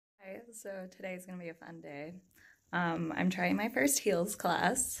So today's gonna be a fun day. I'm trying my first heels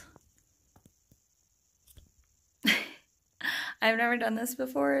class. I've never done this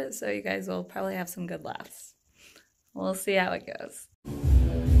before, so you guys will probably have some good laughs. We'll see how it goes.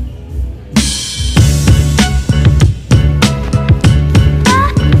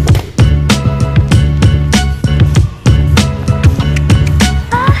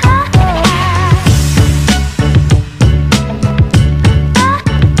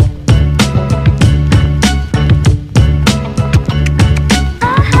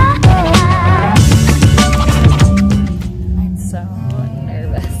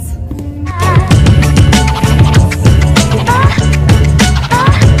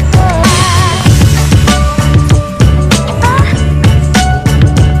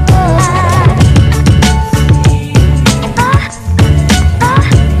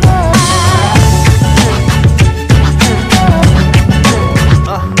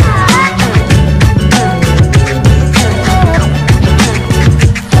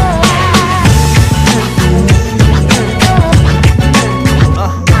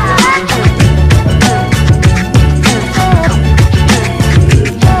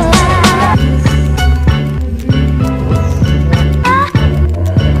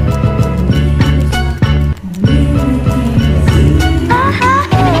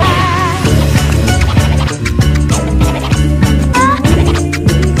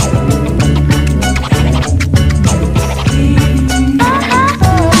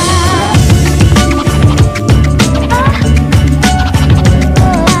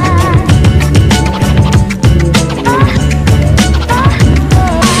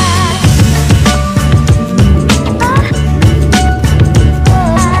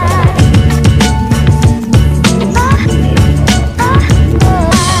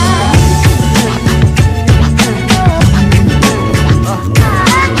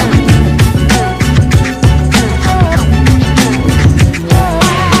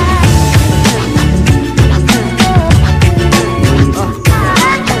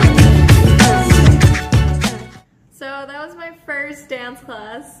 First dance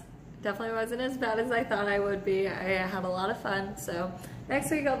class. Definitely wasn't as bad as I thought I would be. I had a lot of fun. So next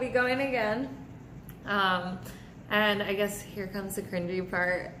week I'll be going again. And I guess here comes the cringy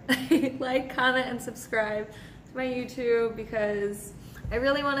part. Like, comment, and subscribe to my YouTube because I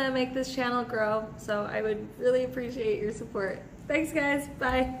really want to make this channel grow. So I would really appreciate your support. Thanks guys.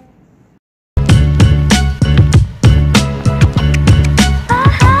 Bye.